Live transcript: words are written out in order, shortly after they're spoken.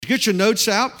get your notes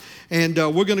out. And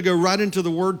we're going to go right into the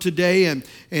Word today.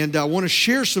 And I want to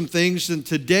share some things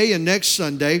today and next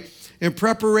Sunday in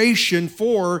preparation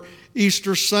for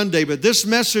Easter Sunday. But this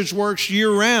message works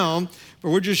year-round,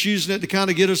 but we're just using it to kind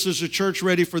of get us as a church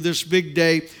ready for this big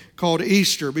day called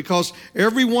Easter. Because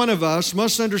every one of us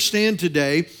must understand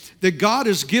today that God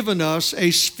has given us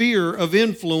a sphere of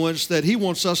influence that He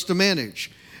wants us to manage.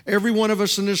 Every one of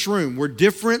us in this room, we're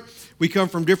different. We come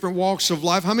from different walks of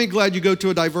life. How many glad you go to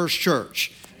a diverse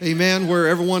church? Amen, where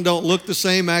everyone don't look the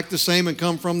same, act the same, and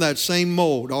come from that same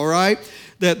mold, all right?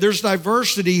 That there's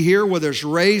diversity here, whether it's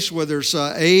race, whether it's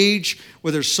age,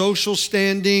 whether it's social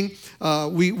standing.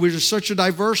 We're such a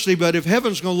diversity, but if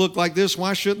heaven's going to look like this,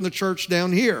 why shouldn't the church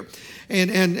down here?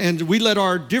 And we let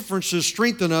our differences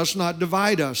strengthen us, not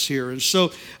divide us here. And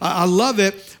so I love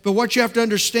it, but what you have to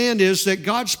understand is that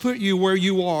God's put you where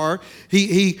you are.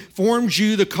 He formed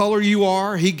you the color you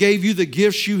are. He gave you the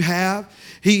gifts you have.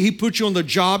 He put you on the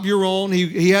job you're on.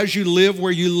 He has you live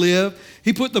where you live.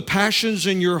 He put the passions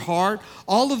in your heart.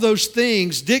 All of those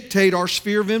things dictate our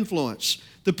sphere of influence,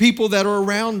 the people that are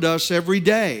around us every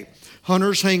day.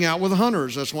 Hunters hang out with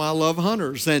hunters. That's why I love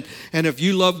hunters. And if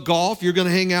you love golf, you're going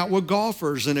to hang out with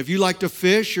golfers. And if you like to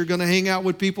fish, you're going to hang out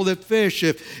with people that fish.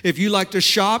 If you like to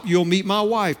shop, you'll meet my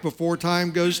wife before time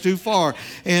goes too far.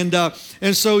 And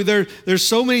so there's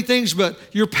so many things, but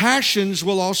your passions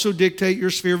will also dictate your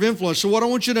sphere of influence. So what I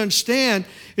want you to understand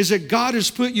is that God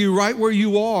has put you right where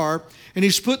you are, and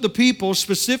He's put the people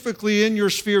specifically in your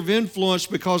sphere of influence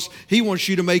because He wants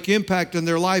you to make impact in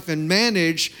their life and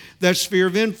manage that sphere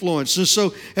of influence. And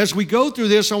so as we go through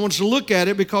this, I want you to look at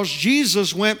it because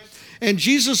Jesus went, and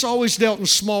Jesus always dealt in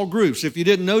small groups. If you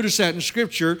didn't notice that in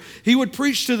Scripture, He would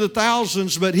preach to the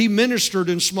thousands, but He ministered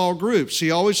in small groups.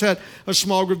 He always had a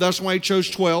small group. That's why He chose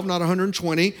 12, not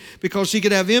 120, because He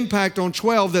could have impact on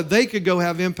 12, that they could go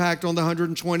have impact on the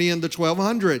 120 and the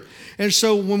 1,200. And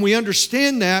so when we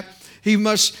understand that, He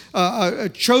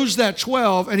chose that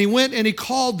 12, and He went and He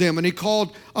called them, and He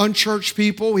called unchurched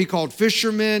people, He called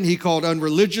fishermen, He called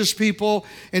unreligious people,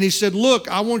 and He said, look,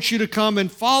 I want you to come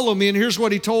and follow me. And here's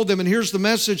what He told them, and here's the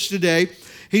message today.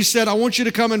 He said, I want you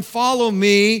to come and follow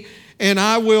me, and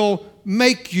I will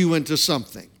make you into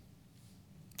something.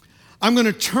 I'm going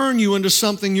to turn you into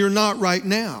something you're not right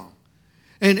now.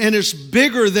 And it's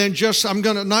bigger than just, I'm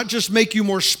going to not just make you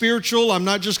more spiritual. I'm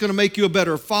not just going to make you a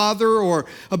better father or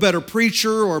a better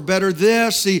preacher or better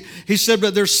this. He said,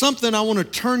 but there's something I want to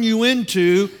turn you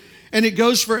into. And it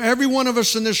goes for every one of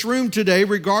us in this room today,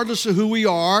 regardless of who we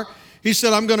are. He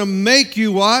said, I'm going to make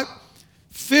you what?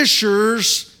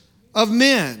 Fishers of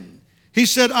men. He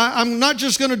said, I'm not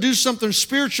just going to do something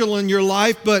spiritual in your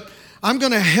life, but I'm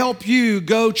going to help you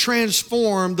go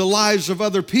transform the lives of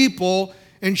other people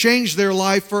and change their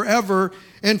life forever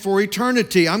and for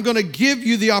eternity. I'm going to give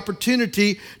you the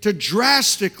opportunity to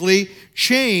drastically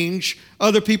change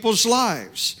other people's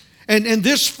lives. And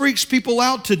this freaks people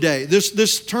out today,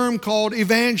 this term called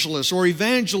evangelist or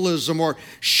evangelism or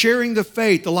sharing the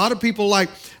faith. A lot of people like,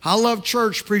 I love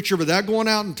church, preacher, but that going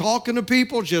out and talking to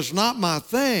people, just not my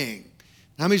thing.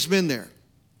 How many's been there?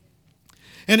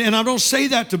 And I don't say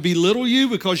that to belittle you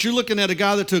because you're looking at a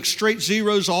guy that took straight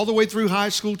zeros all the way through high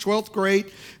school, 12th grade,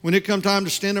 when it come time to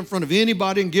stand in front of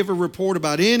anybody and give a report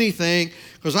about anything,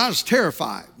 because I was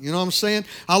terrified. You know what I'm saying?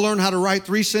 I learned how to write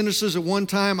 3 sentences at one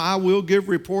time. I will give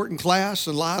a report in class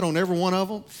and lied on every one of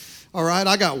them. All right,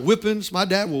 I got whippings. My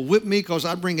dad will whip me because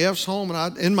I'd bring F's home.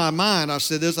 And in my mind, I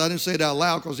said this. I didn't say it out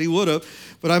loud because he would have.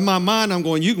 But in my mind, I'm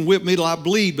going, you can whip me till I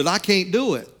bleed, but I can't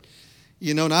do it.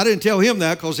 You know, and I didn't tell him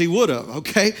that because he would have,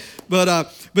 okay? But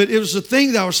it was a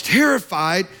thing that I was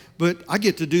terrified, but I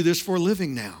get to do this for a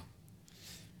living now.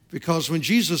 Because when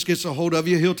Jesus gets a hold of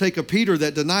you, He'll take a Peter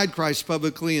that denied Christ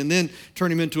publicly and then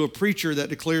turn him into a preacher that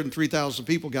declared and 3,000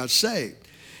 people got saved.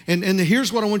 And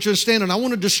here's what I want you to understand, and I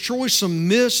want to destroy some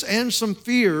myths and some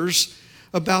fears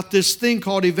about this thing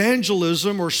called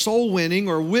evangelism or soul winning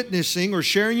or witnessing or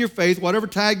sharing your faith, whatever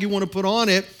tag you want to put on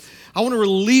it. I want to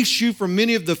release you from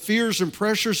many of the fears and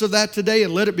pressures of that today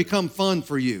and let it become fun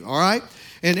for you, all right?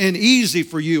 And easy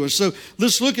for you. And so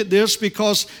let's look at this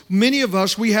because many of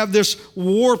us, we have this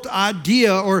warped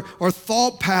idea or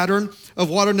thought pattern of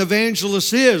what an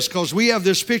evangelist is, because we have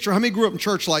this picture. How many grew up in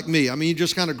church like me? I mean, you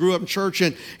just kind of grew up in church,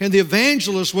 and the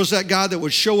evangelist was that guy that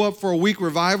would show up for a week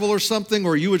revival or something,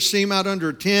 or you would see him out under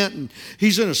a tent, and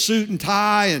he's in a suit and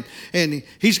tie, and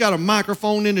he's got a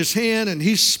microphone in his hand, and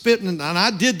he's spitting, and I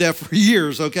did that for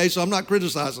years, okay, so I'm not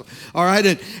criticizing, all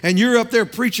right, and you're up there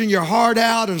preaching your heart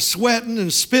out and sweating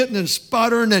and spitting and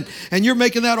sputtering, and you're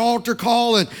making that altar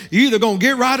call, and you're either going to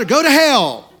get right or go to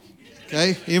hell.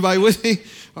 Okay, anybody with me?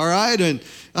 all right? And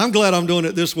I'm glad I'm doing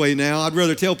it this way now. I'd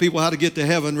rather tell people how to get to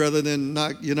heaven rather than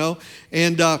not,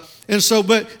 And so,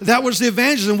 but that was the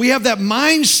evangelism. We have that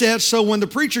mindset, so when the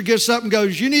preacher gets up and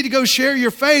goes, you need to go share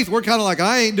your faith, we're kind of like,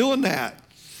 I ain't doing that.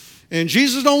 And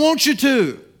Jesus don't want you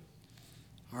to.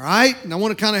 All right? And I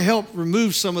want to kind of help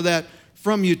remove some of that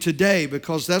from you today,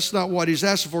 because that's not what he's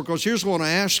asking for. Because here's what I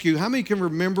ask you. How many can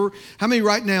remember, how many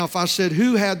right now, if I said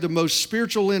who had the most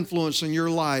spiritual influence in your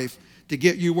life to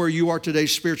get you where you are today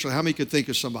spiritually, how many could think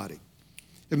of somebody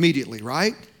immediately,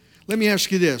 right? Let me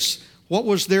ask you this. What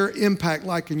was their impact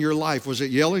like in your life? Was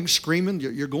it yelling, screaming,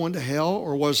 you're going to hell?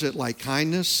 Or was it like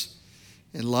kindness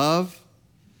and love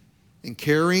and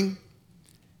caring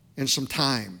and some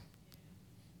time?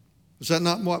 Is that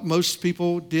not what most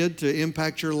people did to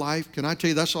impact your life? Can I tell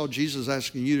you, that's all Jesus is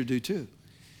asking you to do too.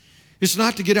 It's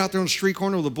not to get out there on the street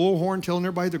corner with a bullhorn telling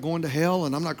everybody they're going to hell,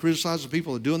 and I'm not criticizing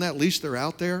people that are doing that. At least they're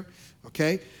out there,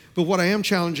 okay? But what I am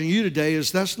challenging you today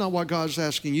is that's not what God's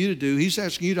asking you to do. He's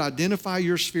asking you to identify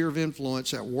your sphere of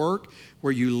influence at work,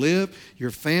 where you live,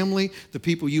 your family, the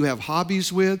people you have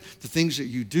hobbies with, the things that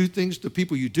you do things, the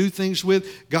people you do things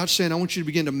with. God's saying, I want you to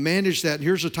begin to manage that. And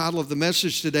here's the title of the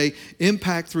message today,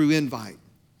 Impact Through Invite.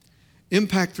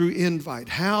 Impact through invite.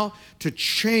 How to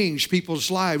change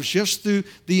people's lives just through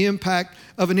the impact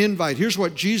of an invite. Here's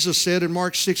what Jesus said in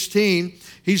Mark 16.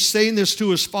 He's saying this to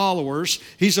his followers.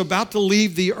 He's about to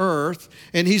leave the earth,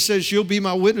 and he says, you'll be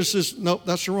my witnesses. Nope,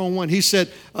 that's the wrong one. He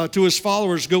said to his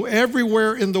followers, go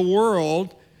everywhere in the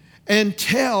world and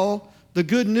tell the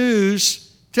good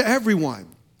news to everyone.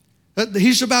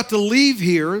 He's about to leave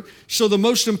here, so the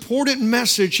most important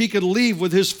message he could leave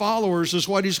with his followers is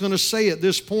what he's going to say at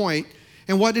this point.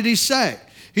 And what did he say?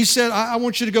 He said, I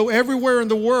want you to go everywhere in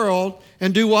the world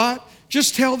and do what?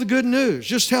 Just tell the good news.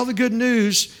 Just tell the good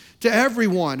news to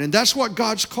everyone. And that's what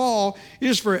God's call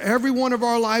is for every one of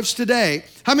our lives today.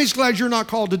 How many's glad you're not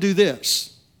called to do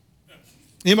this?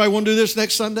 Anybody want to do this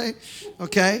next Sunday?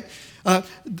 Okay.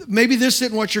 Maybe this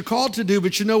isn't what you're called to do,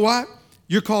 but you know what?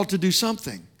 You're called to do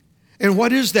something. And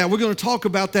what is that? We're going to talk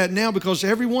about that now, because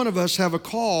every one of us have a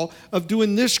call of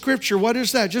doing this scripture. What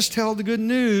is that? Just tell the good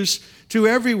news to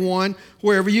everyone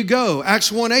wherever you go. Acts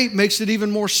 1:8 makes it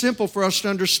even more simple for us to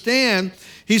understand.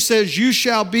 He says, you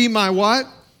shall be my what?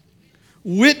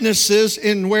 Witnesses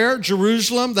in where?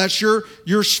 Jerusalem. That's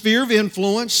your sphere of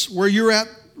influence, where you're at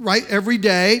right every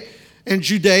day, and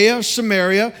Judea,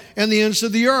 Samaria, and the ends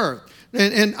of the earth.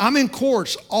 And I'm in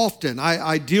courts often.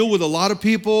 I deal with a lot of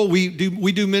people. We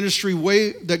do ministry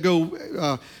way that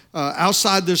go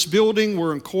outside this building.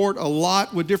 We're in court a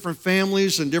lot with different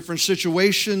families and different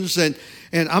situations. And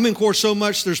I'm in court so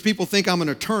much, there's people think I'm an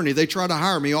attorney. They try to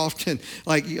hire me often.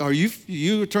 Like, are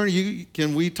you attorney?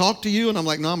 Can we talk to you? And I'm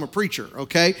like, no, I'm a preacher,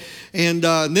 okay? And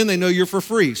then they know you're for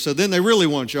free. So then they really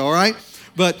want you, all right?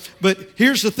 But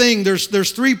here's the thing.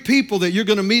 There's three people that you're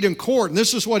going to meet in court. And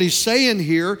this is what he's saying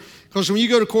here. Because when you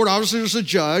go to court, obviously there's a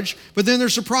judge, but then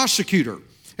there's a prosecutor.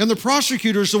 And the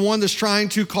prosecutor is the one that's trying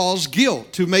to cause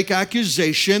guilt, to make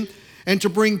accusation, and to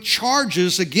bring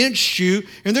charges against you.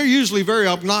 And they're usually very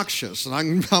obnoxious,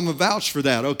 and I'm a vouch for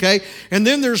that, okay? And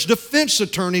then there's defense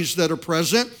attorneys that are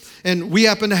present. And we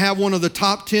happen to have one of the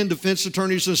top 10 defense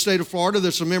attorneys in the state of Florida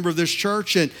that's a member of this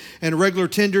church and a regular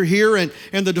tender here. And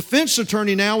the defense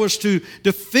attorney now is to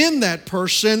defend that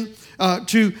person,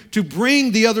 to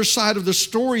bring the other side of the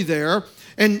story there.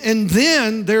 And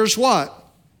then there's what?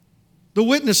 The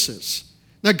witnesses.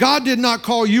 Now, God did not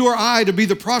call you or I to be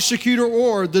the prosecutor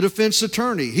or the defense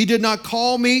attorney. He did not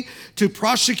call me to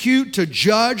prosecute, to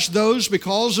judge those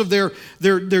because of their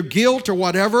guilt or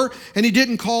whatever. And He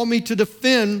didn't call me to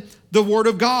defend the Word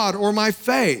of God or my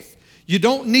faith. You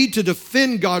don't need to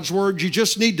defend God's Word. You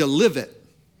just need to live it.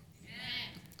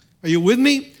 Are you with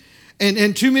me?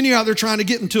 And too many out there trying to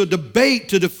get into a debate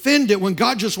to defend it when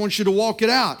God just wants you to walk it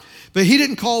out. But He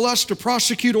didn't call us to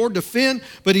prosecute or defend,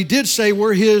 but He did say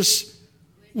we're His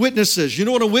witnesses. You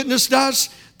know what a witness does?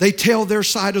 They tell their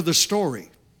side of the story.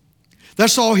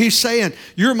 That's all He's saying.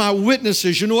 You're my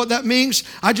witnesses. You know what that means?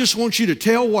 I just want you to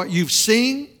tell what you've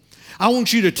seen. I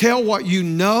want you to tell what you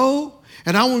know.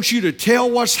 And I want you to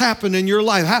tell what's happened in your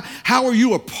life. How are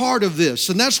you a part of this?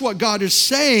 And that's what God is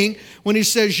saying when He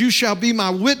says, you shall be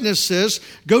my witnesses.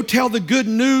 Go tell the good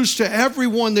news to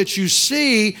everyone that you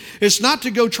see. It's not to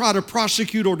go try to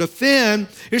prosecute or defend.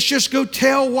 It's just go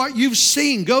tell what you've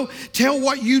seen. Go tell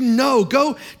what you know.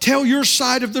 Go tell your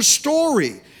side of the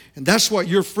story. And that's what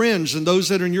your friends and those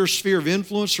that are in your sphere of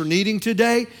influence are needing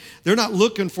today. They're not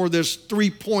looking for this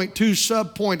 3.2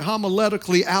 sub-point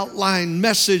homiletically outlined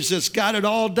message that's got it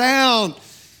all down.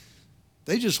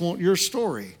 They just want your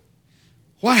story.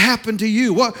 What happened to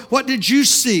you? What did you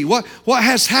see? What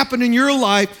has happened in your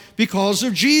life because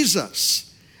of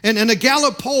Jesus? And a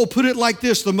Gallup poll put it like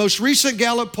this. The most recent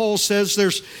Gallup poll says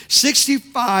there's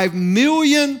 65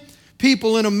 million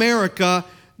people in America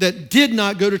that did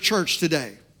not go to church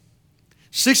today.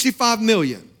 65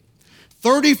 million.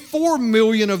 34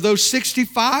 million of those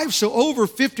 65, so over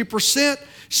 50%,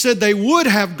 said they would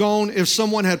have gone if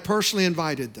someone had personally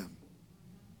invited them.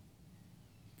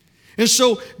 And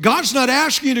so God's not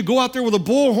asking you to go out there with a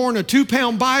bullhorn, a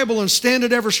 2-pound Bible, and stand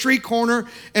at every street corner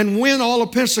and win all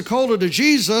of Pensacola to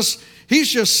Jesus. He's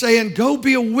just saying, go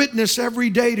be a witness every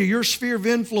day to your sphere of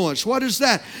influence. What is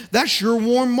that? That's your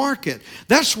warm market.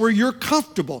 That's where you're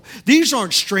comfortable. These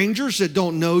aren't strangers that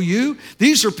don't know you.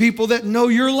 These are people that know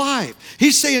your life.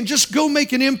 He's saying, just go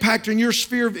make an impact in your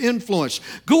sphere of influence.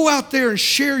 Go out there and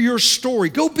share your story.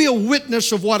 Go be a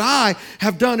witness of what I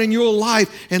have done in your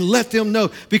life and let them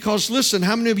know. Because listen,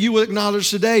 how many of you will acknowledge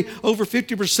today, over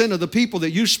 50% of the people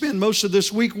that you spend most of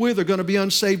this week with are going to be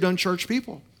unsaved, unchurched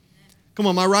people? Come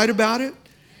on, am I right about it?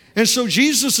 And so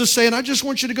Jesus is saying, I just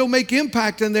want you to go make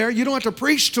impact in there. You don't have to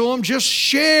preach to them, just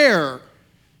share.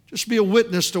 Just be a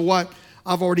witness to what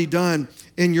I've already done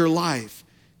in your life.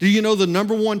 Do you know the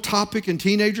number one topic in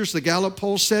teenagers, the Gallup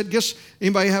poll said?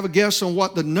 Anybody have a guess on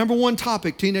what the number one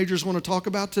topic teenagers want to talk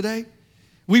about today?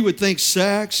 We would think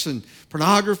sex and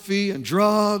pornography and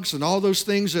drugs and all those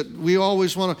things that we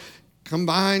always want to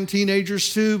combine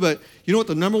teenagers to. But you know what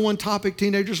the number one topic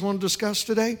teenagers want to discuss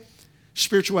today?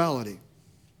 Spirituality.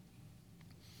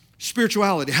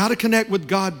 Spirituality, how to connect with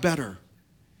God better.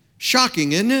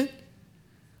 Shocking, isn't it?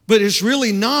 But it's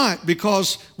really not,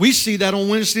 because we see that on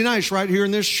Wednesday nights right here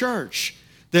in this church.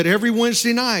 That every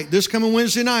Wednesday night, this coming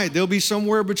Wednesday night, there'll be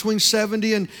somewhere between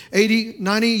 70 and 80,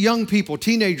 90 young people,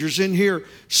 teenagers in here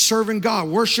serving God,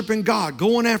 worshiping God,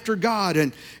 going after God.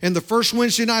 And the first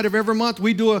Wednesday night of every month,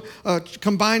 we do a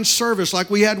combined service like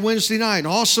we had Wednesday night. An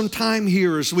awesome time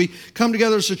here as we come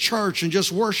together as a church and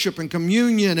just worship and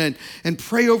communion and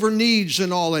pray over needs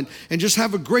and all and just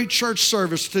have a great church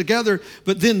service together.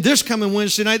 But then this coming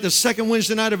Wednesday night, the second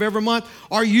Wednesday night of every month,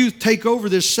 our youth take over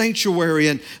this sanctuary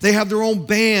and they have their own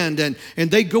band. And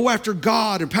they go after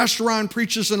God. And Pastor Ryan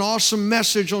preaches an awesome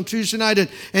message on Tuesday night.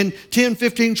 And 10,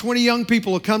 15, 20 young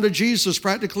people will come to Jesus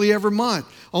practically every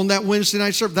month on that Wednesday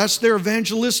night service. That's their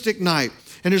evangelistic night.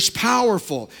 And it's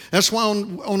powerful. That's why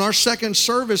on our second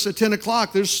service at 10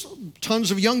 o'clock, there's tons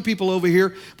of young people over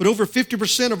here. But over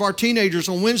 50% of our teenagers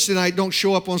on Wednesday night don't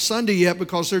show up on Sunday yet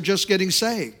because they're just getting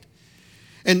saved.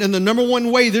 And the number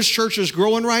one way this church is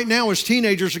growing right now is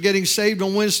teenagers are getting saved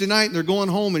on Wednesday night and they're going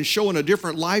home and showing a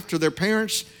different life to their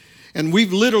parents. And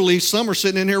we've literally, some are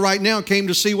sitting in here right now, came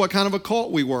to see what kind of a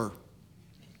cult we were.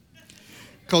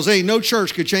 Because no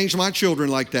church could change my children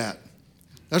like that.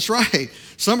 That's right.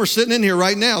 Some are sitting in here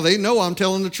right now. They know I'm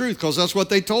telling the truth because that's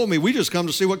what they told me. We just come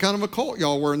to see what kind of a cult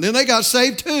y'all were. And then they got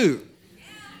saved too.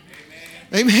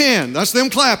 Amen. That's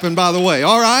them clapping, by the way.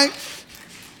 All right.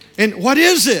 And what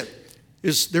is it?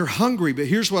 Is they're hungry. But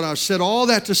here's what I said, all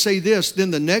that to say this.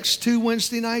 Then the next 2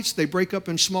 Wednesday nights, they break up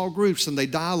in small groups and they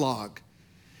dialogue.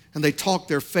 And they talk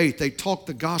their faith. They talk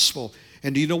the gospel.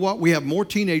 And do you know what? We have more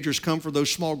teenagers come for those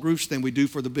small groups than we do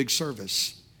for the big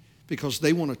service. Because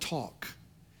they want to talk.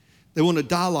 They want to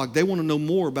dialogue. They want to know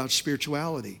more about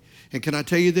spirituality. And can I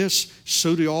tell you this?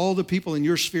 So do all the people in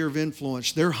your sphere of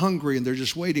influence. They're hungry and they're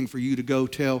just waiting for you to go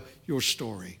tell your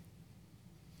story.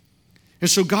 And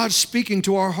so God's speaking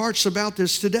to our hearts about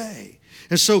this today.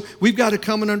 And so we've got to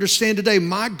come and understand today,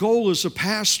 my goal as a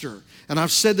pastor, and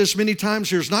I've said this many times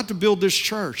here, is not to build this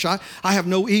church. I have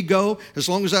no ego. As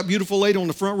long as that beautiful lady on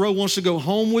the front row wants to go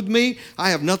home with me, I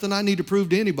have nothing I need to prove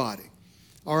to anybody.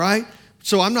 All right?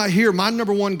 So I'm not here. My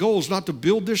number one goal is not to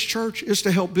build this church. It's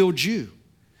to help build you.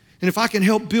 And if I can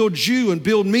help build you and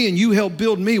build me and you help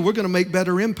build me, we're going to make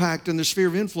better impact in the sphere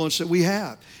of influence that we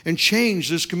have and change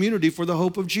this community for the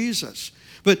hope of Jesus.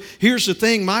 But here's the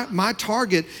thing, my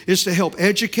target is to help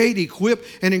educate, equip,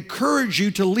 and encourage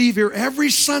you to leave here every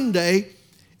Sunday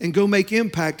and go make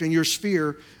impact in your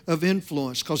sphere of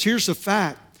influence. Because here's the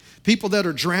fact, people that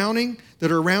are drowning,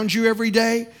 that are around you every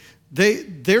day,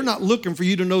 they're not looking for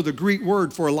you to know the Greek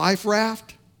word for a life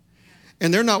raft,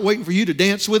 and they're not waiting for you to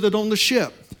dance with it on the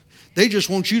ship. They just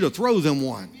want you to throw them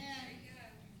one.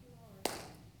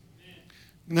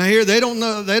 Now here, they're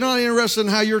not interested in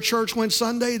how your church went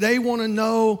Sunday. They want to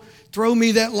know, throw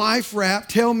me that life raft.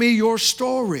 Tell me your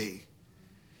story.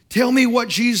 Tell me what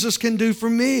Jesus can do for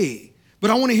me. But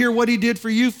I want to hear what he did for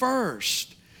you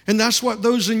first. And that's what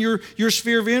those in your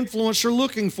sphere of influence are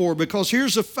looking for. Because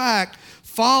here's a fact,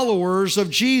 followers of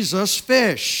Jesus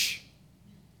fish.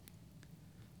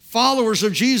 followers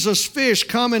of Jesus fish,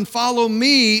 come and follow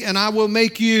me, and I will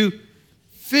make you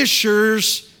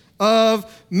fishers of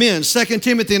men. 2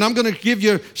 Timothy, and I'm going to give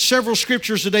you several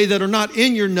scriptures today that are not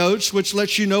in your notes, which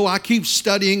lets you know I keep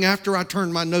studying after I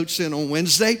turn my notes in on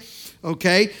Wednesday,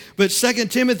 okay? But 2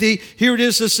 Timothy, here it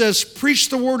is, it says, preach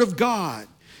the word of God.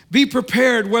 Be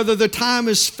prepared whether the time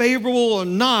is favorable or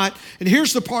not. And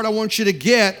here's the part I want you to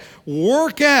get.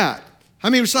 Work at. How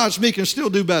many besides me can still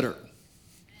do better?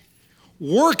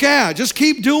 Work at. Just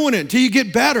keep doing it until you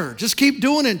get better. Just keep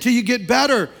doing it until you get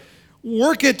better.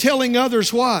 Work at telling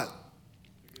others what?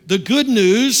 The good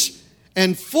news,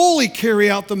 and fully carry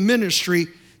out the ministry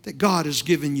that God has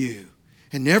given you.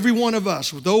 And every one of us,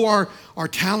 though our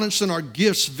talents and our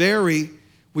gifts vary,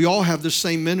 we all have the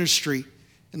same ministry.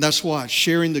 And that's what?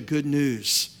 Sharing the good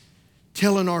news.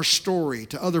 Telling our story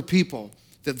to other people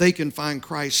that they can find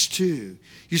Christ too.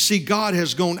 You see, God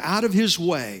has gone out of His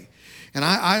way. And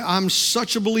I'm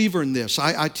such a believer in this.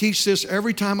 I teach this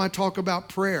every time I talk about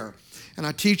prayer. And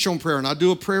I teach on prayer. And I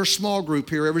do a prayer small group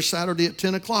here every Saturday at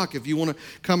 10 o'clock if you want to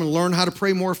come and learn how to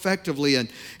pray more effectively. And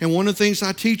one of the things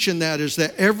I teach in that is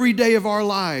that every day of our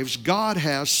lives, God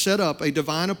has set up a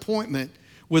divine appointment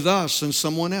with us and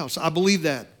someone else. I believe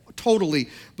that. Totally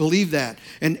believe that.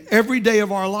 And every day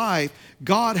of our life,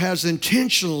 God has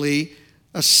intentionally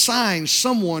assigned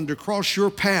someone to cross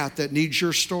your path that needs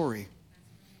your story.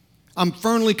 I'm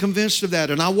firmly convinced of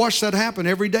that. And I watch that happen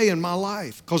every day in my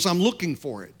life because I'm looking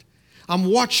for it. I'm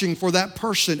watching for that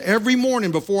person every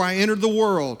morning before I enter the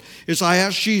world as I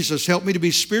ask Jesus, help me to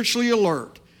be spiritually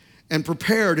alert and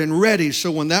prepared and ready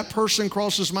so when that person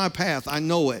crosses my path, I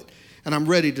know it and I'm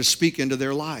ready to speak into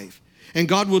their life. And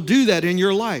God will do that in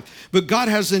your life. But God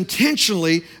has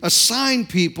intentionally assigned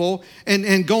people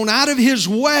and gone out of His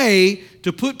way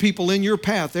to put people in your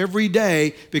path every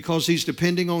day because He's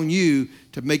depending on you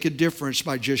to make a difference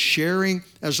by just sharing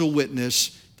as a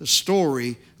witness the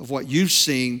story of what you've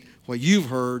seen, what you've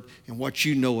heard, and what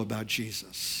you know about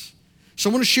Jesus. So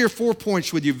I want to share 4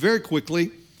 points with you very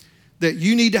quickly that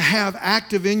you need to have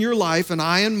active in your life, and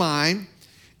I in mine,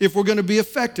 if we're going to be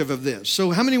effective of this.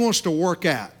 So how many wants to work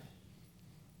at?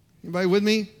 Anybody with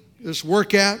me? Just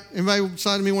work at? Anybody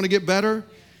beside me want to get better?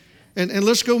 And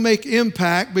let's go make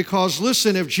impact because,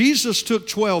 listen, if Jesus took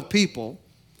 12 people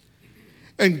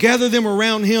and gathered them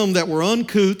around Him that were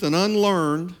uncouth and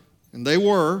unlearned, and they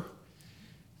were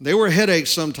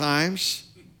headaches sometimes,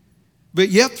 but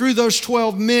yet through those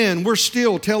 12 men, we're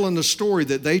still telling the story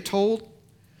that they told.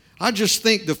 I just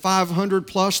think the 500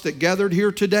 plus that gathered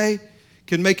here today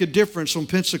can make a difference on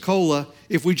Pensacola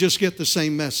if we just get the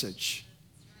same message.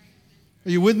 Are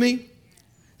you with me?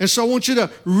 And so I want you to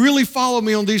really follow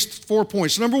me on these 4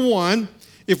 points. Number one,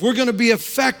 if we're going to be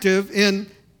effective in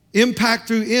impact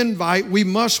through invite, we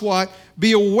must what?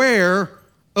 Be aware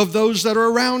of those that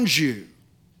are around you.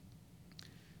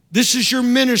 This is your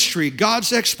ministry,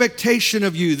 God's expectation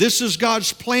of you. This is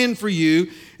God's plan for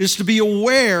you, is to be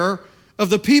aware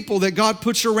of the people that God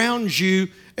puts around you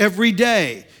every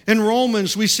day. In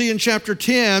Romans, we see in chapter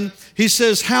 10, he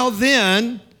says, How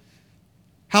then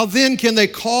can they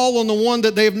call on the one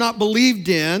that they have not believed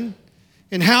in?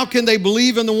 And how can they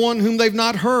believe in the one whom they've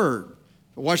not heard?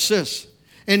 Watch this.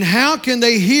 And how can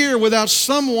they hear without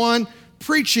someone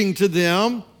preaching to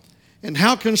them? And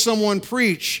how can someone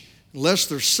preach unless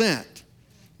they're sent?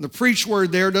 The preach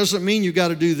word there doesn't mean you got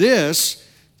to do this.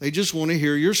 They just want to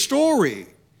hear your story.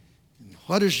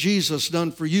 What has Jesus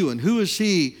done for you? And who is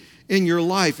He in your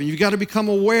life? And you've got to become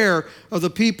aware of the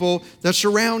people that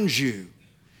surround you.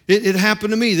 It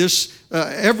happened to me.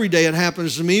 Every day it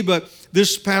happens to me, but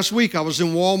this past week I was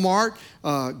in Walmart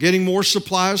getting more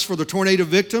supplies for the tornado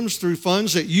victims through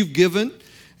funds that you've given.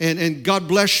 And God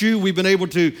bless you. We've been able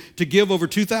to give over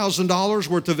 $2,000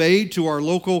 worth of aid to our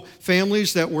local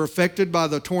families that were affected by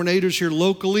the tornadoes here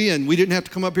locally. And we didn't have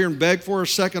to come up here and beg for a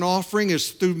second offering.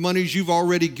 It's through monies you've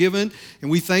already given. And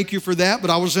we thank you for that. But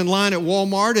I was in line at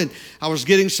Walmart and I was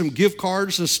getting some gift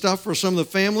cards and stuff for some of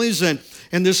the families.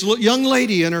 And this young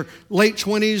lady in her late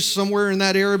 20s, somewhere in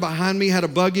that area behind me, had a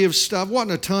buggy of stuff.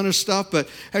 Wasn't a ton of stuff, but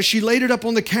as she laid it up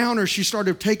on the counter, she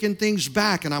started taking things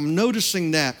back, and I'm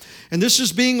noticing that. And this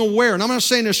is being aware, and I'm not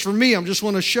saying this for me, I just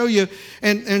want to show you.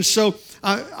 And so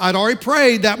I'd already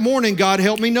prayed that morning, God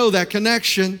help me know that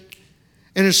connection.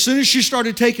 And as soon as she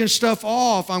started taking stuff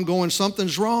off, I'm going,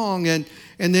 something's wrong. And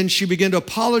and then she began to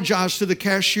apologize to the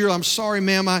cashier. I'm sorry,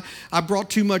 ma'am, I brought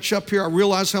too much up here. I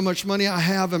realize how much money I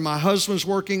have, and my husband's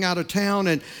working out of town,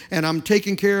 and I'm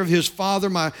taking care of his father,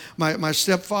 my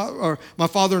stepfather, or my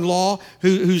father-in-law,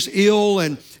 who's ill,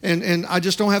 and I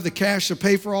just don't have the cash to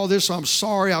pay for all this, so I'm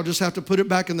sorry. I'll just have to put it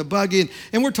back in the buggy.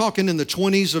 And we're talking in the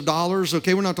 20s of dollars,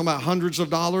 okay? We're not talking about hundreds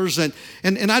of dollars. And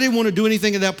I didn't want to do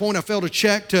anything at that point. I felt a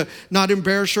check to not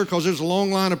embarrass her because there's a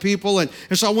long line of people. And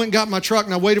so I went and got in my truck,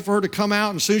 and I waited for her to come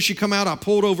out. And as soon as she come out, I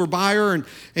pulled over by her, and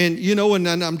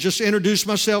I'm just introduced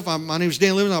myself. My name's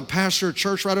Dan Lewin. I'm a pastor at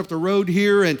church right up the road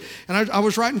here. And I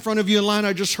was right in front of you in line.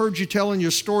 I just heard you telling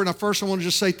your story. And first I want to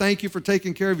just say thank you for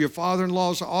taking care of your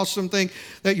father-in-law. It's an awesome thing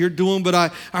that you're doing. But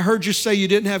I heard you say you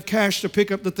didn't have cash to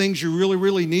pick up the things you really,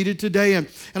 really needed today. And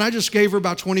I just gave her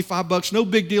about $25. No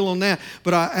big deal on that.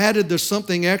 But I added the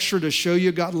something extra to show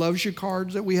you God loves you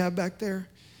cards that we have back there.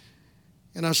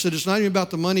 And I said, it's not even about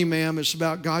the money, ma'am. It's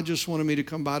about God just wanted me to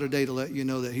come by today to let you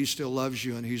know that he still loves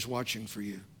you and he's watching for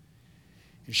you.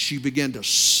 And she began to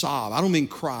sob. I don't mean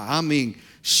cry. I mean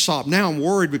sob. Now I'm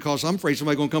worried because I'm afraid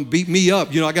somebody's going to come beat me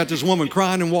up. I got this woman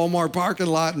crying in Walmart parking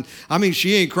lot. And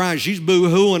she ain't crying. She's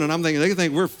boo-hooing. And I'm thinking, they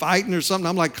think we're fighting or something.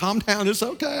 I'm like, calm down. It's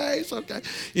okay. It's okay.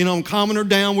 I'm calming her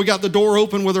down. We got the door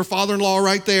open with her father-in-law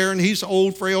right there. And he's an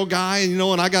old, frail guy. And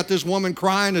I got this woman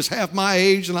crying that's half my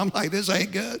age. And I'm like, this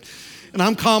ain't good. And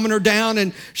I'm calming her down,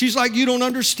 and she's like, you don't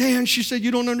understand. She said,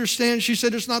 you don't understand. She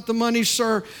said, it's not the money,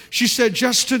 sir. She said,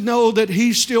 just to know that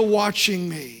he's still watching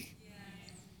me.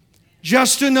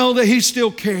 Just to know that he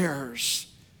still cares.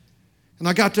 And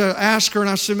I got to ask her, and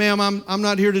I said, ma'am, I'm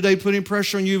not here today putting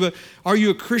pressure on you, but are you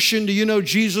a Christian? Do you know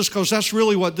Jesus? Because that's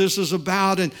really what this is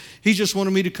about. And he just wanted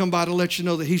me to come by to let you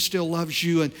know that he still loves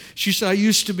you. And she said, I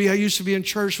used to be in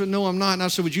church, but no, I'm not. And I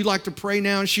said, would you like to pray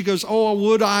now? And she goes, oh,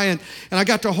 would I? And I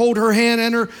got to hold her hand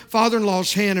and her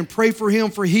father-in-law's hand and pray for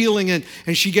him for healing. And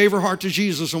she gave her heart to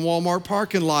Jesus in Walmart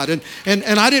parking lot. And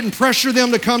I didn't pressure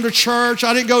them to come to church.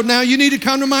 I didn't go, now you need to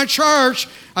come to my church.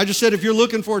 I just said, if you're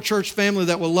looking for a church family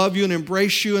that will love you and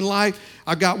embrace you in life,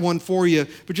 I got one for you.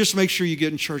 But just make sure you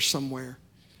get in church somewhere.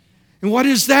 And what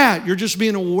is that? You're just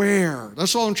being aware.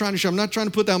 That's all I'm trying to show. I'm not trying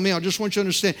to put that on me. I just want you to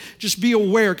understand. Just be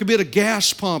aware. It could be at a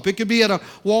gas pump. It could be at a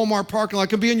Walmart parking lot.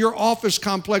 It could be in your office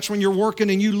complex when you're working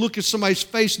and you look at somebody's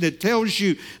face and it tells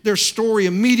you their story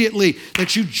immediately,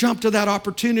 that you jump to that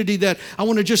opportunity that I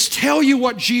want to just tell you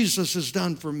what Jesus has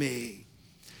done for me.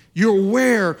 You're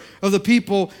aware of the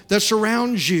people that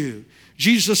surround you.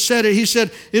 Jesus said it. He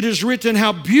said, it is written,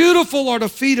 how beautiful are the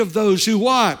feet of those who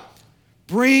what?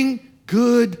 Bring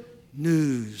good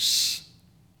news.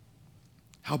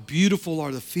 How beautiful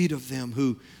are the feet of them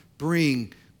who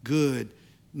bring good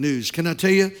news. Can I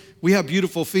tell you, we have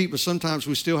beautiful feet, but sometimes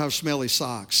we still have smelly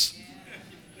socks.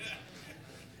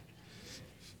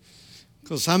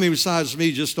 Because how many besides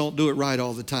me just don't do it right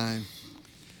all the time?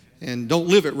 And don't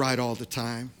live it right all the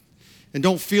time? And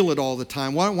don't feel it all the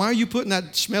time. Why are you putting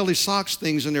that smelly socks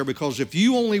things in there? Because if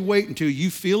you only wait until you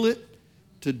feel it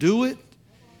to do it,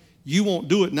 you won't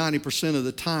do it 90% of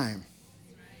the time.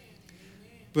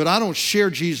 But I don't share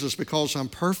Jesus because I'm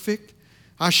perfect.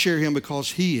 I share him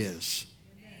because he is.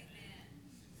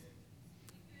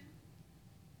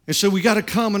 And so we got to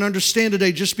come and understand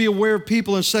today, just be aware of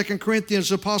people. In 2 Corinthians,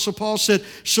 the Apostle Paul said,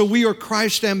 so we are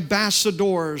Christ's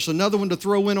ambassadors. Another one to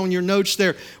throw in on your notes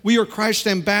there. We are Christ's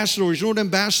ambassadors. You know what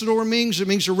ambassador means? It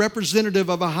means a representative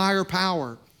of a higher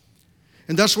power.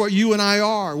 And that's what you and I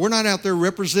are. We're not out there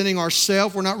representing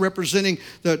ourselves. We're not representing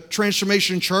the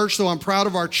Transformation Church, though I'm proud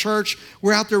of our church.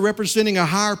 We're out there representing a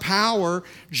higher power,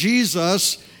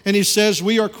 Jesus. And he says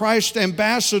we are Christ's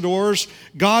ambassadors.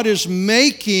 God is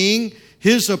making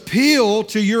his appeal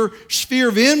to your sphere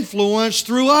of influence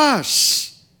through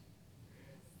us.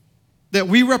 That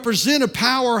we represent a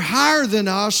power higher than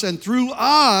us, and through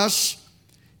us,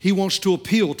 he wants to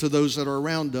appeal to those that are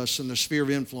around us in the sphere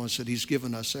of influence that he's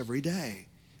given us every day.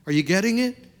 Are you getting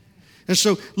it? And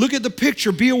so look at the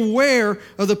picture. Be aware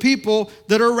of the people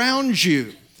that are around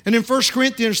you. And in 1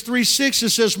 Corinthians 3:6, it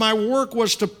says, my work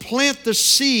was to plant the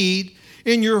seed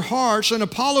in your hearts, and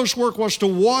Apollos' work was to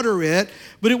water it,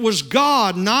 but it was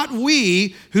God, not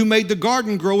we, who made the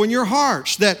garden grow in your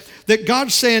hearts. That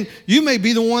God's saying, you may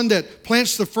be the one that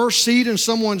plants the first seed in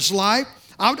someone's life.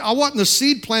 I wasn't the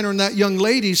seed planter in that young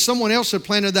lady. Someone else had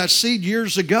planted that seed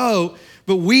years ago,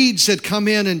 but weeds had come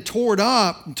in and tore it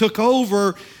up and took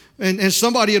over, and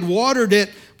somebody had watered it,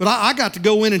 but I got to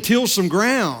go in and till some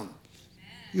ground.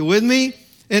 You with me?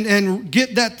 And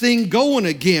get that thing going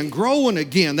again, growing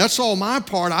again. That's all my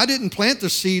part. I didn't plant the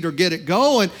seed or get it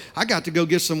going. I got to go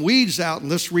get some weeds out and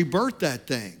let's rebirth that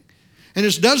thing. And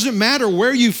it doesn't matter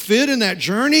where you fit in that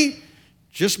journey.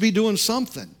 Just be doing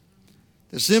something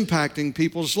that's impacting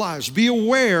people's lives. Be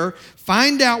aware,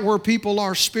 find out where people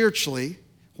are spiritually.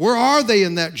 Where are they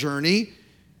in that journey?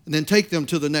 And then take them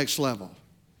to the next level.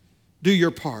 Do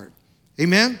your part.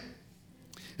 Amen?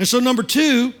 And so number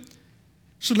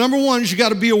one is you got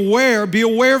to be aware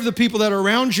of the people that are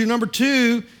around you. Number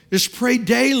two is pray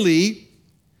daily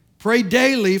for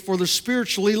the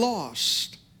spiritually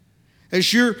lost.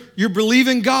 As you're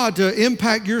believing God to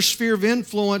impact your sphere of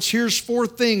influence, here's 4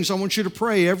 things I want you to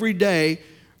pray every day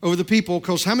over the people.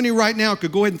 Because how many right now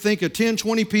could go ahead and think of 10,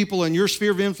 20 people in your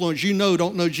sphere of influence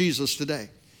don't know Jesus today?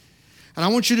 And I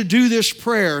want you to do this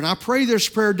prayer, and I pray this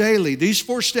prayer daily. These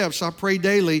 4 steps I pray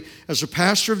daily as a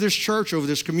pastor of this church, over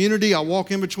this community. I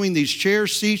walk in between these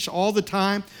chairs, seats all the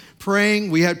time, praying.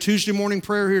 We have Tuesday morning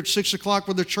prayer here at 6 o'clock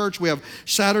with the church. We have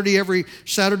every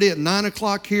Saturday at 9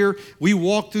 o'clock here. We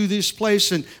walk through this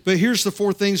place, but here's the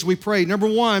 4 things we pray. Number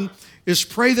 1 is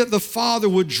pray that the Father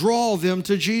would draw them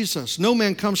to Jesus. No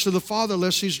man comes to the Father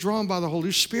unless he's drawn by the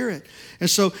Holy Spirit. And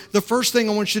so the first thing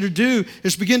I want you to do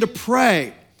is begin to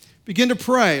pray. Begin to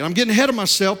pray. I'm getting ahead of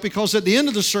myself because at the end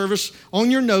of the service,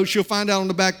 on your notes, you'll find out on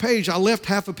the back page, I left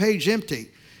half a page empty.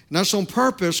 And that's on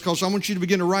purpose because I want you to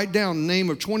begin to write down the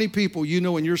name of 20 people you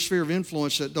know in your sphere of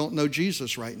influence that don't know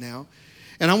Jesus right now.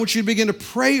 And I want you to begin to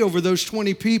pray over those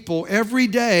 20 people every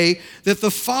day that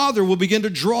the Father will begin to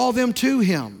draw them to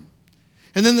Him.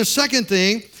 And then the second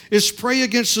thing is pray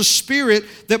against the spirit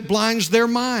that blinds their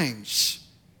minds.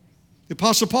 The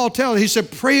Apostle Paul tells us, he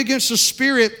said, pray against the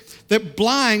spirit that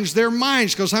blinds their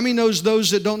minds. Because how many knows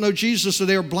those that don't know Jesus, that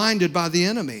they are blinded by the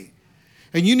enemy?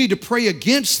 And you need to pray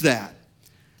against that.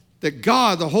 That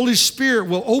God, the Holy Spirit,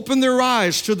 will open their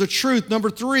eyes to the truth. Number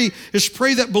 3 is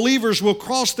pray that believers will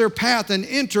cross their path and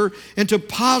enter into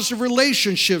positive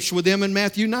relationships with them in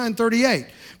Matthew 9:38.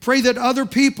 Pray that other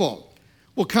people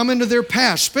will come into their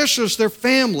path, especially as their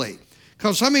family.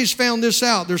 Because how many's found this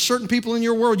out? There's certain people in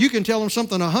your world, you can tell them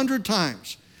something 100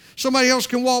 times. Somebody else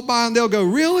can walk by and they'll go,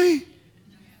 really?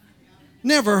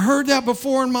 Never heard that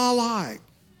before in my life.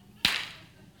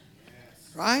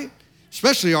 Right?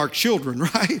 Especially our children,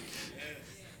 right?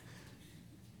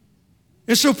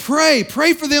 And so pray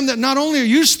for them that not only are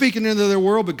you speaking into their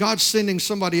world, but God's sending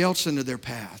somebody else into their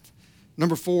path.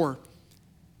 Number 4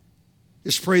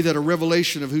 is pray that a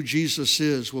revelation of who Jesus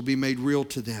is will be made real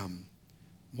to them,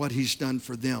 what He's done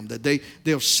for them, that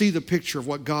they'll see the picture of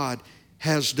what God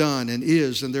has done and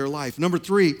is in their life. Number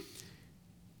 3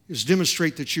 is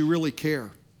demonstrate that you really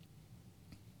care.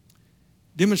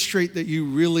 Demonstrate that you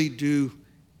really do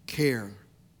care.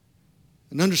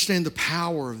 And understand the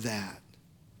power of that.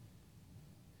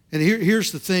 And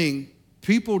here's the thing.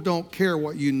 People don't care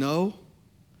what you know.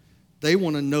 They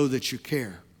want to know that you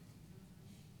care.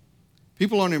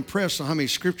 People aren't impressed on how many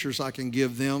scriptures I can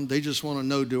give them. They just want to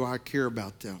know, do I care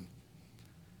about them?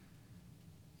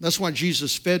 That's why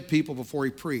Jesus fed people before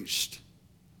He preached.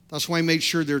 That's why He made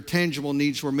sure their tangible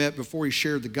needs were met before He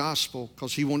shared the gospel,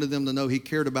 because He wanted them to know He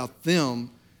cared about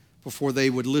them before they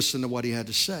would listen to what He had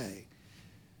to say.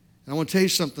 And I want to tell you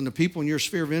something. The people in your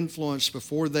sphere of influence,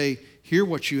 before they hear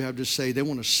what you have to say, they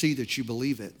want to see that you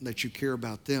believe it, and that you care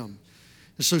about them.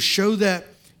 And so show that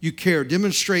you care.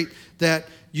 Demonstrate that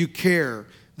you care.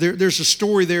 There's a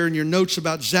story there in your notes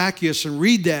about Zacchaeus, and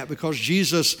read that because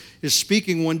Jesus is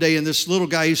speaking one day, and this little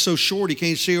guy, he's so short he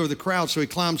can't see over the crowd, so he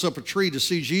climbs up a tree to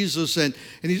see Jesus, and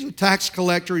he's a tax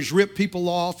collector. He's ripped people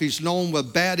off. He's known with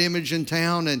a bad image in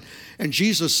town, and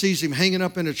Jesus sees him hanging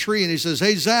up in a tree, and he says,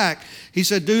 hey, Zach, he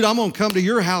said, dude, I'm going to come to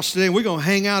your house today, and we're going to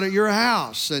hang out at your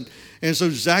house. And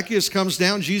so Zacchaeus comes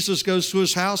down, Jesus goes to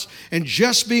his house, and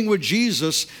just being with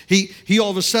Jesus, he all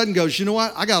of a sudden goes, you know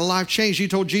what, I got a life change. He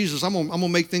told Jesus, I'm gonna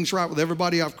make things right with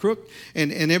everybody I've crooked,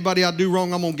 and everybody I do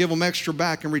wrong, I'm gonna give them extra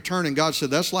back in return. And God said,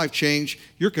 that's life change,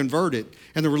 you're converted.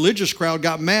 And the religious crowd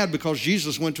got mad because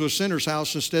Jesus went to a sinner's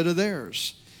house instead of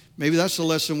theirs. Maybe that's the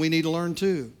lesson we need to learn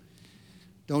too.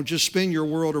 Don't just spin your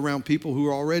world around people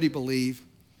who already believe.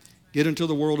 Get into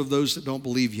the world of those that don't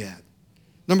believe yet.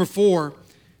 Number 4,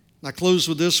 and I close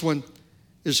with this one,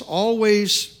 is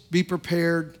always be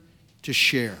prepared to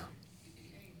share.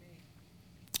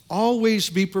 Always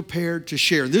be prepared to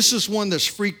share. This is one that's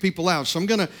freaked people out, so I'm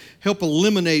going to help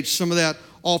eliminate some of that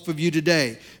off of you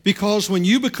today. Because when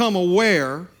you become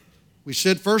aware, we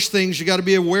said first things, you got to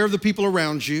be aware of the people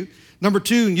around you. Number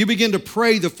 2, you begin to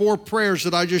pray the 4 prayers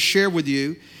that I just shared with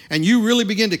you, and you really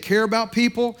begin to care about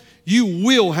people, you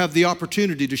will have the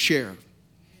opportunity to share.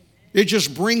 It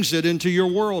just brings it into your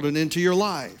world and into your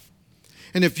life.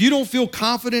 And if you don't feel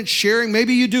confident sharing,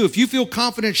 maybe you do. If you feel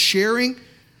confident sharing,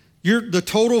 You're the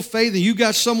total faith, and you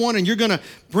got someone and you're going to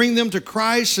bring them to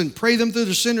Christ and pray them through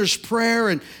the sinner's prayer,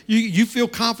 and you feel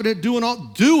confident doing all,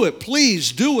 do it.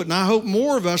 Please do it. And I hope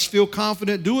more of us feel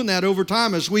confident doing that over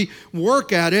time as we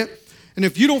work at it. And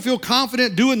if you don't feel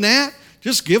confident doing that,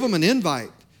 just give them an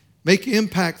invite. Make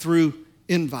impact through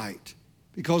invite,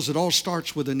 because it all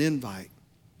starts with an invite.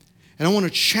 And I want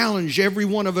to challenge every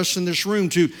one of us in this room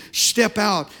to step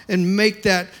out and make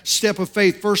that step of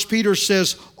faith. 1 Peter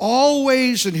says,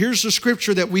 always, and here's the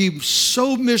scripture that we've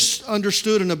so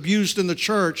misunderstood and abused in the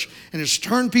church, and it's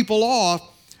turned people off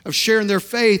of sharing their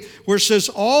faith, where it says,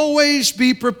 always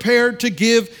be prepared to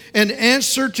give an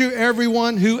answer to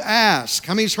everyone who asks.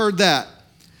 How many's heard that?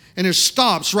 And it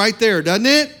stops right there, doesn't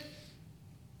it?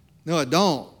 No, it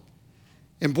don't.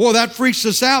 And boy, that freaks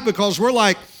us out, because we're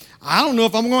like, I don't know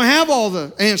if I'm going to have all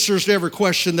the answers to every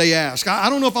question they ask.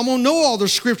 I don't know if I'm going to know all the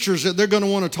scriptures that they're going to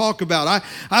want to talk about.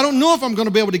 I don't know if I'm going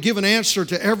to be able to give an answer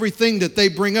to everything that they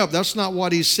bring up. That's not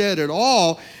what he said at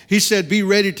all. He said, be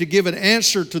ready to give an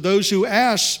answer to those who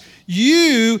ask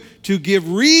you, to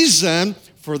give reason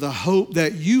for the hope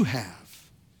that you have.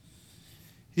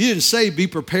 He didn't say be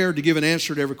prepared to give an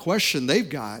answer to every question they've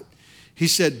got. He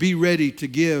said, be ready to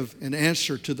give an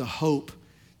answer to the hope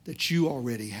that you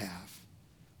already have.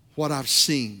 What I've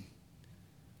seen,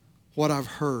 what I've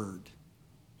heard,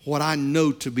 what I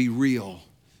know to be real.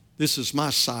 This is my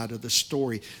side of the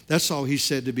story. That's all he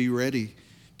said to be ready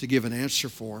to give an answer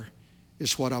for,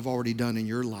 is what I've already done in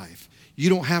your life. You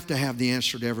don't have to have the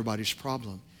answer to everybody's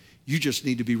problem. You just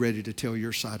need to be ready to tell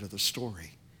your side of the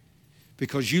story.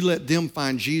 Because you let them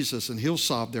find Jesus and he'll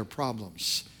solve their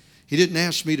problems. He didn't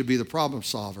ask me to be the problem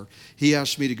solver. He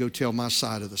asked me to go tell my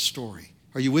side of the story.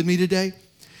 Are you with me today?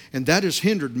 And that has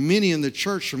hindered many in the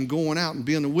church from going out and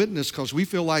being a witness, because we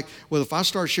feel like, well, if I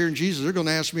start sharing Jesus, they're going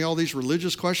to ask me all these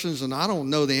religious questions and I don't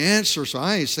know the answer, so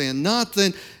I ain't saying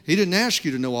nothing. He didn't ask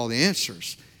you to know all the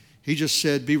answers. He just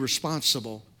said, be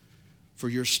responsible for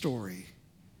your story.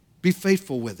 Be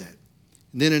faithful with it.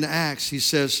 And then in Acts, he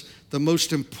says, the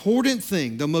most important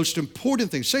thing,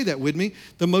 say that with me,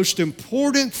 the most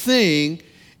important thing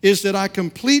is that I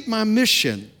complete my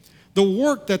mission. The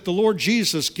work that the Lord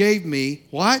Jesus gave me,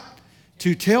 what?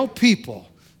 To tell people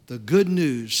the good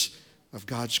news of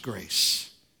God's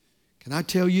grace. Can I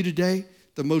tell you today,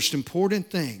 the most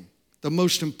important thing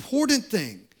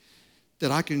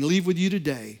that I can leave with you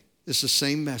today is the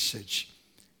same message.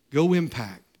 Go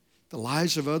impact the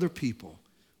lives of other people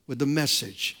with the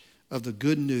message of the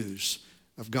good news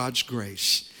of God's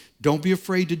grace. Don't be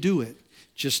afraid to do it.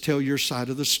 Just tell your side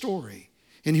of the story.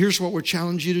 And here's what we're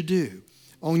challenging you to do.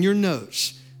 On your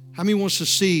notes, how many wants to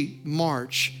see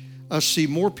us see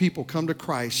more people come to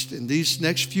Christ in these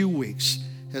next few weeks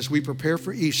as we prepare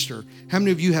for Easter? How many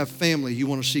of you have family you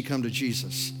want to see come to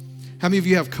Jesus? How many of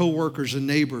you have coworkers and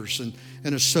neighbors and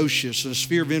associates and a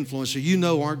sphere of influence that you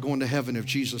know aren't going to heaven if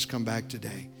Jesus come back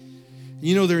today?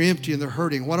 You know they're empty and they're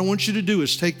hurting. What I want you to do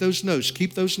is take those notes,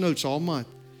 keep those notes all month.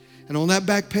 And on that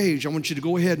back page, I want you to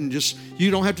go ahead and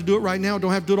you don't have to do it right now,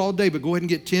 don't have to do it all day, but go ahead and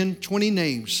get 10, 20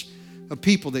 names of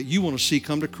people that you want to see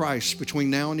come to Christ between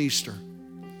now and Easter.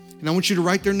 And I want you to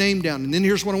write their name down. And then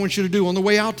here's what I want you to do. On the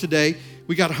way out today,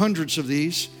 we got hundreds of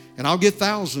these, and I'll get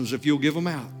thousands if you'll give them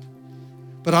out.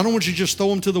 But I don't want you to just throw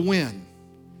them to the wind,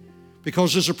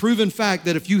 because there's a proven fact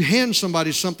that if you hand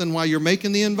somebody something while you're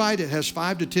making the invite, it has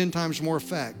 5 to 10 times more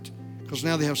effect, because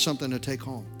now they have something to take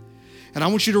home. And I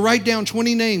want you to write down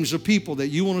 20 names of people that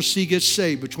you want to see get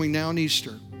saved between now and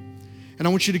Easter. And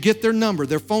I want you to get their number,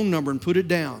 their phone number, and put it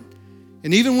down.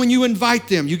 And even when you invite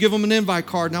them, you give them an invite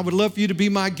card, and I would love for you to be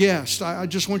my guest. I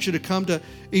just want you to come to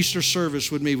Easter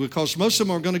service with me, because most of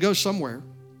them are going to go somewhere.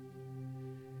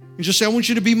 And just say, I want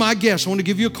you to be my guest. I want to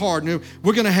give you a card. And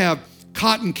we're going to have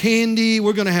cotton candy.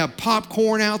 We're going to have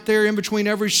popcorn out there in between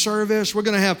every service. We're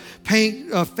going to have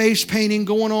face painting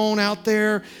going on out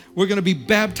there. We're going to be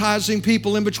baptizing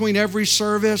people in between every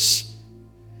service.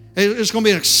 It's going to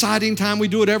be an exciting time. We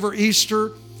do it every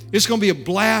Easter. It's going to be a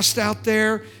blast out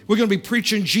there. We're going to be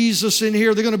preaching Jesus in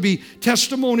here. There are going to be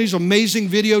testimonies, amazing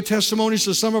video testimonies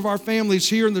to some of our families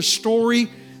here in the story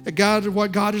that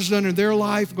what God has done in their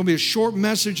life. It's going to be a short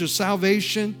message of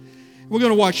salvation. We're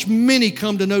going to watch many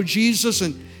come to know Jesus,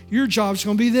 and your job is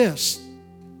going to be this.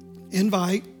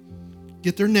 Invite,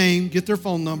 get their name, get their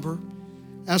phone number,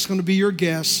 ask them to be your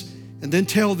guests, and then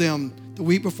tell them the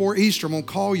week before Easter, I'm going to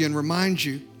call you and remind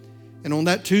you. And on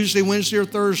that Tuesday, Wednesday, or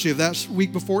Thursday, if that's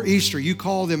week before Easter, you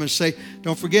call them and say,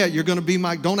 don't forget, you're going to be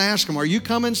don't ask them, are you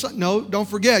coming? No, don't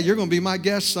forget, you're going to be my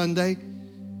guest Sunday.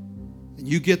 And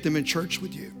you get them in church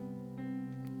with you.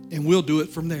 And we'll do it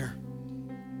from there.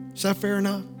 Is that fair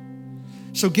enough?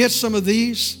 So get some of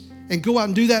these and go out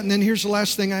and do that. And then here's the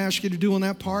last thing I ask you to do on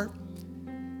that part,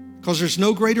 because there's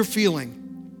no greater feeling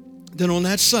than on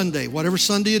that Sunday, whatever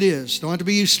Sunday it is, don't have to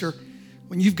be Easter,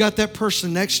 when you've got that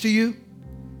person next to you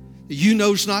that you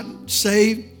know's not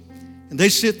saved, and they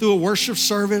sit through a worship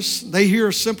service, they hear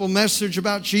a simple message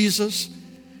about Jesus,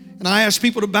 and I ask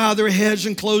people to bow their heads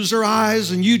and close their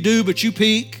eyes, and you do, but you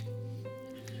peek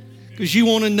because you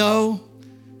want to know.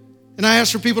 And I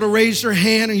ask for people to raise their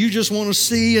hand, and you just want to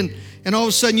see, and all of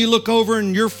a sudden you look over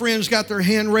and your friend's got their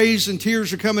hand raised and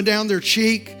tears are coming down their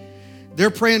cheek. They're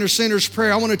praying a sinner's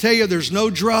prayer. I want to tell you, there's no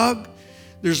drug,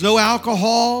 there's no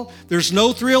alcohol, there's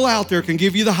no thrill out there can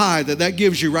give you the high that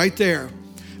gives you right there,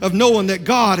 of knowing that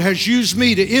God has used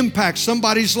me to impact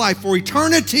somebody's life for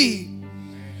eternity.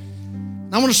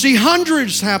 I want to see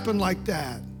hundreds happen like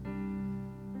that.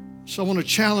 So I want to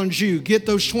challenge you, get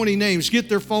those 20 names, get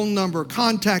their phone number,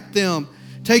 contact them,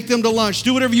 take them to lunch,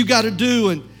 do whatever you got to do,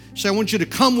 and say, I want you to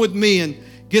come with me, and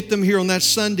get them here on that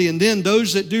Sunday. And then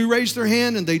those that do raise their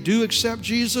hand and they do accept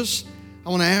Jesus, I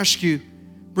want to ask you,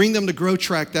 bring them to Grow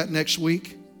Track that next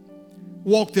week.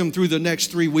 Walk them through the next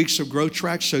 3 weeks of Grow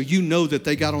Track so you know that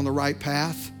they got on the right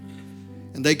path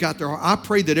and they got their heart. I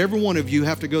pray that every one of you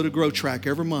have to go to Grow Track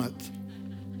every month,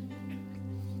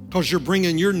 because you're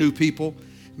bringing your new people,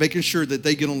 making sure that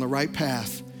they get on the right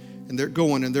path and they're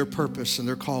going in their purpose and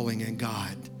their calling in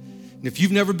God. And if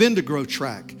you've never been to Grow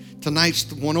Track, tonight's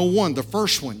the 101, the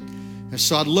first one. And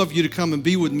so I'd love you to come and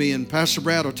be with me, and Pastor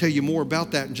Brad will tell you more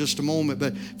about that in just a moment.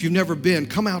 But if you've never been,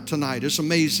 come out tonight. It's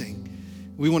amazing.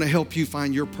 We want to help you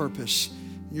find your purpose,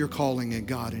 your calling in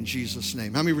God, in Jesus'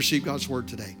 name. How many receive God's word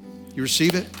today? You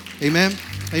receive it? Amen?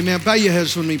 Amen. Bow your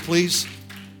heads with me, please.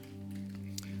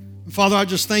 Father, I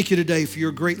just thank you today for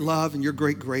your great love and your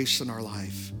great grace in our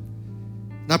life.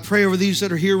 And I pray over these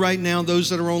that are here right now, those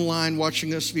that are online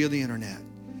watching us via the internet,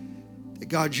 that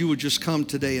God, you would just come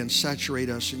today and saturate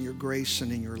us in your grace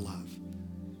and in your love.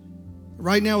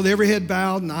 Right now, with every head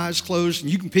bowed and eyes closed,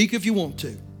 and you can peek if you want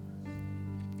to.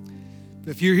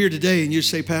 But if you're here today and you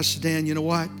say, Pastor Dan, you know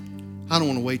what? I don't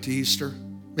want to wait till Easter.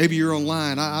 Maybe you're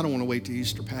online. I don't want to wait till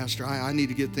Easter, Pastor. I need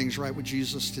to get things right with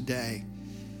Jesus today.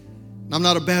 I'm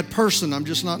not a bad person. I'm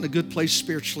just not in a good place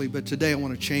spiritually. But today I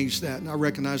want to change that. And I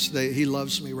recognize today he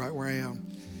loves me right where I am.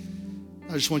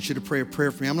 I just want you to pray a prayer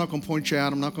for me. I'm not going to point you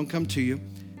out. I'm not going to come to you.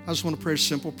 I just want to pray a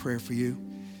simple prayer for you.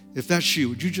 If that's you,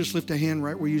 would you just lift a hand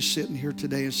right where you're sitting here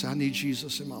today and say, I need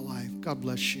Jesus in my life. God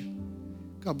bless you.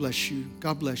 God bless you.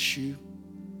 God bless you.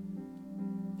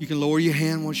 You can lower your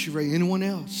hand once you're ready. Anyone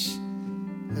else?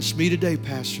 That's me today,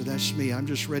 Pastor. That's me. I'm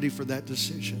just ready for that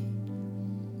decision.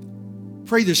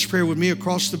 Pray this prayer with me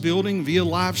across the building via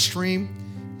live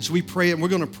stream as we pray it. And we're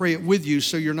going to pray it with you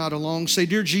so you're not alone. Say,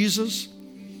 Dear Jesus,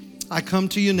 I come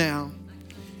to you now.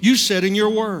 You said in your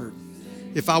word,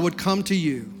 if I would come to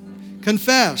you,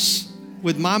 confess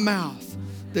with my mouth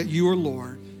that you are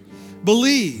Lord,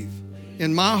 believe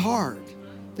in my heart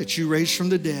that you raised from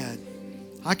the dead,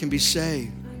 I can be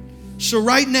saved. So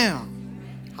right now,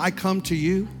 I come to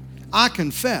you. I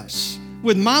confess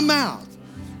with my mouth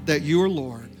that you are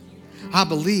Lord. I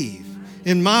believe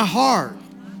in my heart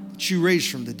that you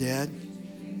raised from the dead,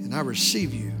 and I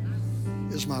receive you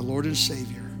as my Lord and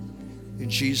Savior. In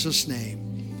Jesus'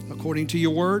 name, according to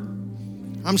your word,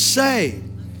 I'm saved.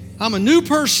 I'm a new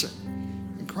person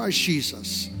in Christ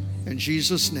Jesus. In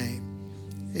Jesus'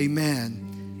 name,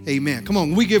 amen. Amen. Come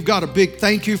on, we give God a big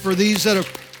thank you for these that have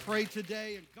prayed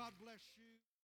today, and God bless you.